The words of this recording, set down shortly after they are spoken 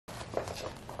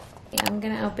I'm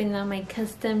gonna open up my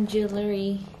custom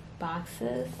jewelry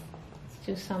boxes. Let's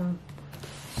do some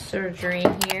surgery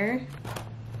here.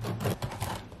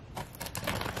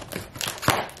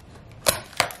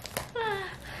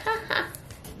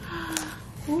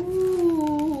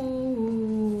 Ooh,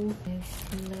 let's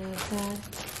look at that.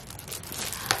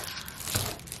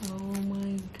 Oh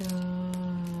my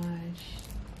gosh,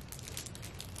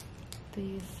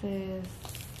 this is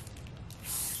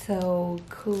so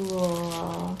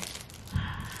cool.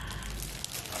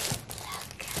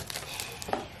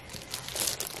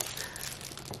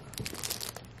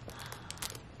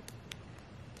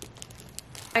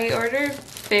 I ordered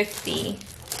 50.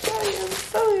 I am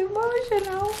so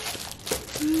emotional.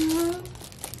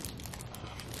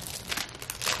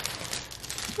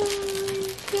 Oh my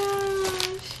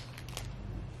gosh.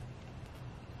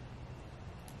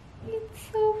 It's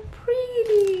so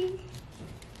pretty.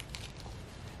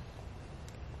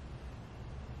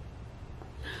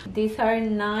 These are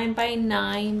 9 by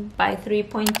 9 by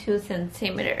 3.2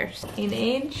 centimeters. In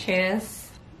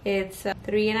inches, it's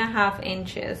 3.5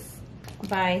 inches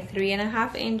by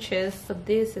 3.5 inches, so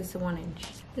this is 1 inch.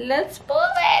 Let's pull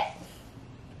it.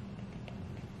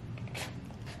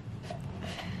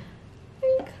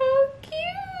 Look how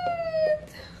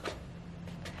cute.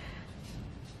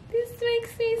 This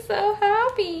makes me so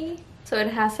happy. So it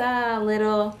has a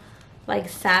little like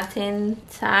satin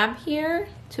tab here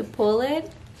to pull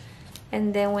it,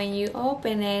 and then when you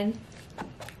open it,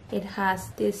 it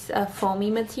has this foamy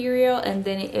material, and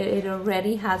then it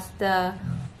already has the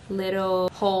little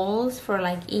holes for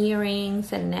like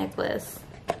earrings and necklace.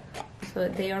 So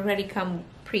they already come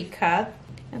pre-cut,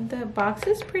 and the box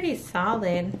is pretty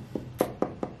solid.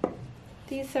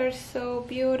 These are so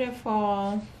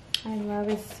beautiful. I love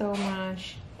it so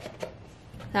much.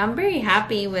 I'm very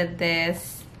happy with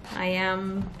this. I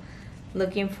am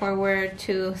looking forward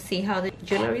to see how the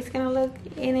jewelry is gonna look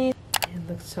in it. It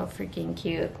looks so freaking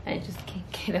cute. I just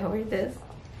can't get over this.